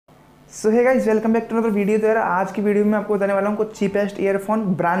So hey guys, welcome back to another video. तो यार आज की वीडियो में आपको बताने वाला हूँ कुछ चीपेस्ट ईयरफोन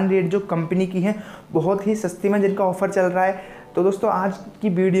ब्रांड रेट जो कंपनी की है बहुत ही सस्ती में जिनका ऑफर चल रहा है। तो दोस्तों आज की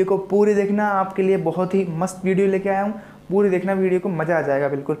वीडियो को पूरी देखना, आपके लिए बहुत ही मस्त वीडियो लेके आया हूँ। पूरी देखना वीडियो को, मज़ा आ जाएगा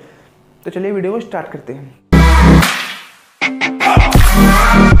बिल्कुल। तो चलिए वीडियो को स्टार्ट करते हैं।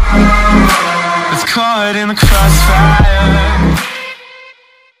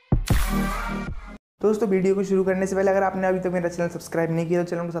 दोस्तों वीडियो को शुरू करने से पहले अगर आपने अभी तक मेरा चैनल सब्सक्राइब नहीं किया तो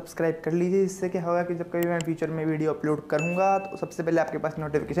चैनल को सब्सक्राइब कर लीजिए। इससे क्या होगा कि जब कभी मैं फ्यूचर में वीडियो अपलोड करूंगा तो सबसे पहले आपके पास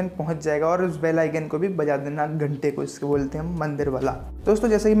नोटिफिकेशन पहुंच जाएगा। और उस बेल आइकन को भी बजा देना, घंटे को, इसके बोलते हैं हम मंदिर वाला। दोस्तों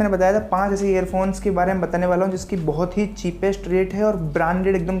जैसे कि मैंने बताया था 5 ऐसे ईयरफोन्स के बारे में बताने वाला हूँ जिसकी बहुत ही चीपेस्ट रेट है और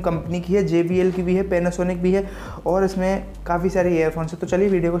ब्रांडेड एकदम कंपनी की है। JBL की भी है, पैनासोनिक भी है और इसमें काफ़ी सारे ईयरफोन्स है। तो चलिए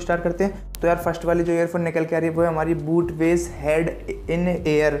वीडियो को स्टार्ट करते हैं। तो यार फर्स्ट वाली जो ईयरफोन निकल के आ रही है वो है हमारी boot veg head in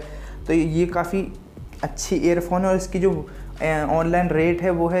air. तो ये काफ़ी अच्छी ईयरफोन है और इसकी जो ऑनलाइन रेट है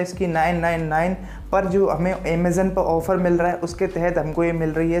वो है इसकी 999, पर जो हमें अमेज़न पर ऑफ़र मिल रहा है उसके तहत हमको ये मिल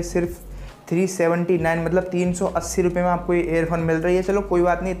रही है सिर्फ 379, मतलब 380 रुपये में आपको ये ईयरफोन मिल रही है। चलो कोई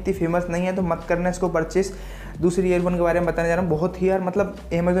बात नहीं, इतनी फेमस नहीं है तो मत करना इसको परचेस। दूसरी ईयरफोन के बारे में बताने जा रहा हूँ, बहुत ही यार मतलब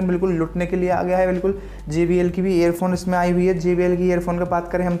अमेज़न बिल्कुल लुटने के लिए आ गया है बिल्कुल। JBL की भी ईयरफोन इसमें आई हुई है। JBL की ईयरफोन की बात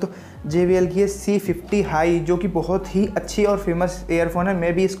करें हम तो JBL की है C50 हाई, जो कि बहुत ही अच्छी और फेमस ईयरफोन है।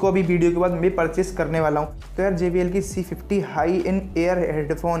 मैं भी इसको अभी वीडियो के बाद मैं भी परचेस करने वाला हूँ। तो यार JBL की C50 high in air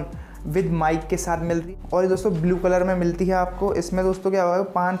headphone with mic के साथ मिल रही है और दोस्तों ब्लू कलर में मिलती है आपको। इसमें दोस्तों क्या होगा,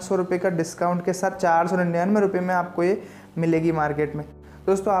 500 रुपये का डिस्काउंट के साथ 499 रुपये में आपको ये मिलेगी मार्केट में।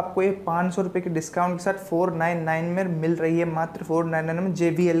 दोस्तों आपको ये 500 रुपये के डिस्काउंट के साथ 499 में मिल रही है, मात्र 499 में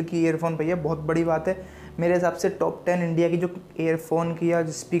JBL की ईयरफोन। भैया बहुत बड़ी बात है। मेरे हिसाब से टॉप 10 इंडिया की जो ईयरफोन की या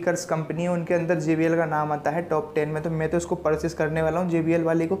स्पीकर्स कंपनी है उनके अंदर JBL का नाम आता है टॉप 10 में। तो मैं तो इसको परचेस करने वाला हूँ JBL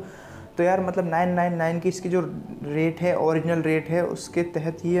वाली को। तो यार मतलब 999 की इसकी जो रेट है, ओरिजिनल रेट है, उसके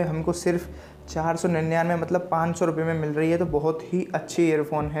तहत ये हमको सिर्फ 499 मतलब 500 रुपये में मिल रही है। तो बहुत ही अच्छी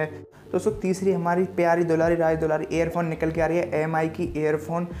ईयरफोन है। दोस्तों तीसरी हमारी प्यारी दुलारी राज दुलारी ईयरफोन निकल के आ रही है MI की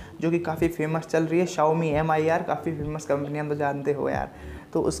ईयरफोन, जो कि काफ़ी फेमस चल रही है। Xiaomi MI यार काफ़ी फेमस कंपनी, हम तो जानते हो यार।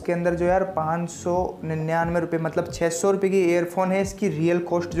 तो उसके अंदर जो यार 599 रुपये मतलब 600 रुपये की ईयरफोन है। इसकी रियल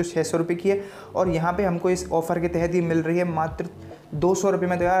कॉस्ट जो 600 रुपये की है और यहाँ पे हमको इस ऑफ़र के तहत ही मिल रही है मात्र 200 रुपये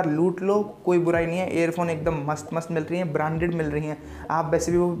में। तो यार लूट लो, कोई बुराई नहीं है। ईयरफोन एकदम मस्त मस्त मिल रही हैं, ब्रांडेड मिल रही हैं। आप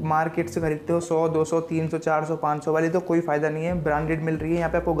वैसे भी वो मार्केट से खरीदते हो 100 200 300 400 500 वाली, तो कोई फ़ायदा नहीं है। ब्रांडेड मिल रही है, यहाँ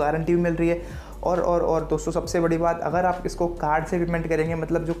पे आपको गारंटी भी मिल रही है। और दोस्तों सबसे बड़ी बात, अगर आप इसको कार्ड से पेमेंट करेंगे,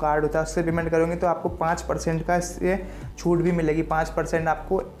 मतलब जो कार्ड होता है उससे पेमेंट करोगे तो आपको 5% का इससे छूट भी मिलेगी। 5%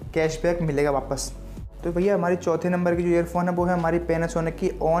 आपको कैशबैक मिलेगा वापस। तो भैया हमारी चौथे नंबर की जो ईयरफोन है वो है हमारी पैनासोनिक की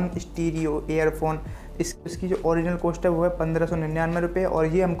ऑन स्टीरियो ईयरफोन। इसकी जो ओरिजिनल कॉस्ट है वो है 1599 रुपये और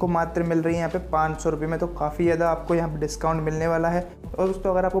ये हमको मात्र मिल रही है यहाँ पे 500 रुपये में। तो काफ़ी ज़्यादा आपको यहाँ पे डिस्काउंट मिलने वाला है। और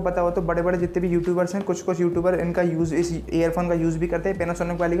दोस्तों अगर आपको पता हो तो बड़े बड़े जितने भी यूट्यूबर्स हैं, कुछ यूट्यूबर इनका यूज़, इस ईयरफोन का यूज़ भी करते हैं।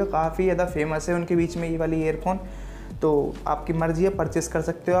 पैनासोनिक वाली का काफ़ी ज़्यादा फेमस है उनके बीच में ये वाली ईयरफोन। तो आपकी मर्ज़ी है, परचेस कर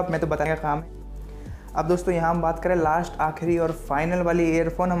सकते हो आप, मैं तो बताने का काम है। अब दोस्तों यहाँ हम बात करें लास्ट आखिरी और फाइनल वाली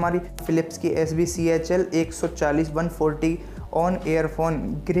ईयरफोन, हमारी फिलिप्स की SBCHL 140 on earphone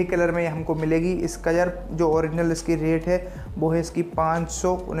grey colour में हमको मिलेगी। इसका यार जो ओरिजिनल इसकी रेट है वो है इसकी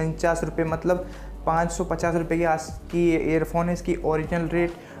 549 रुपये, मतलब 550 रुपये की ईयरफोन है इसकी ओरिजिनल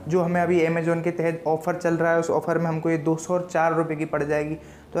रेट। जो हमें अभी अमेज़ॉन के तहत ऑफ़र चल रहा है, उस ऑफ़र में हमको ये 204 रुपये की पड़ जाएगी।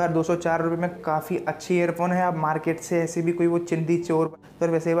 तो यार 204 रुपये में काफ़ी अच्छी ईयरफोन है। आप मार्केट से ऐसे भी कोई वो चिंदी चोर, तो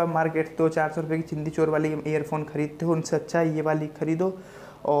वैसे ही आप मार्केट 200-400 रुपये की चिंदी चोर वाली ईयरफोन खरीदते हो, उनसे अच्छा ये वाली खरीदो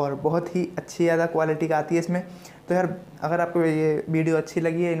और बहुत ही अच्छी ज़्यादा क्वालिटी का आती है इसमें। तो यार अगर आपको ये वीडियो अच्छी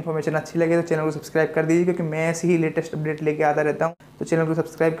लगी है, इन्फॉर्मेशन अच्छी लगी है तो चैनल को सब्सक्राइब कर दीजिए, क्योंकि मैं ऐसी ही लेटेस्ट अपडेट लेके आता रहता हूँ। तो चैनल को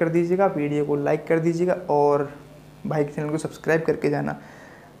सब्सक्राइब कर दीजिएगा, वीडियो को लाइक कर दीजिएगा और भाई के चैनल को सब्सक्राइब करके जाना।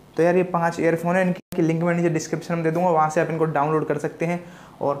 तो यार ये 5 ईयरफोन है, इनकी लिंक मैं नीचे डिस्क्रिप्शन में दे दूँगा, वहाँ से आप इनको डाउनलोड कर सकते हैं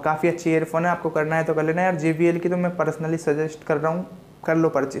और काफ़ी अच्छी ईयरफोन है। आपको करना है तो कर लेना। यार JBL की तो मैं पर्सनली सजेस्ट कर रहा हूँ, कर लो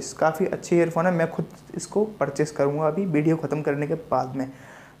परचेस, काफ़ी अच्छी ईयरफोन है। मैं खुद इसको परचेस करूँगा अभी वीडियो ख़त्म करने के बाद में।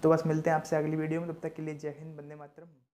 तो बस मिलते हैं आपसे अगली वीडियो में, तब तक के लिए जय हिंद, वंदे मातरम।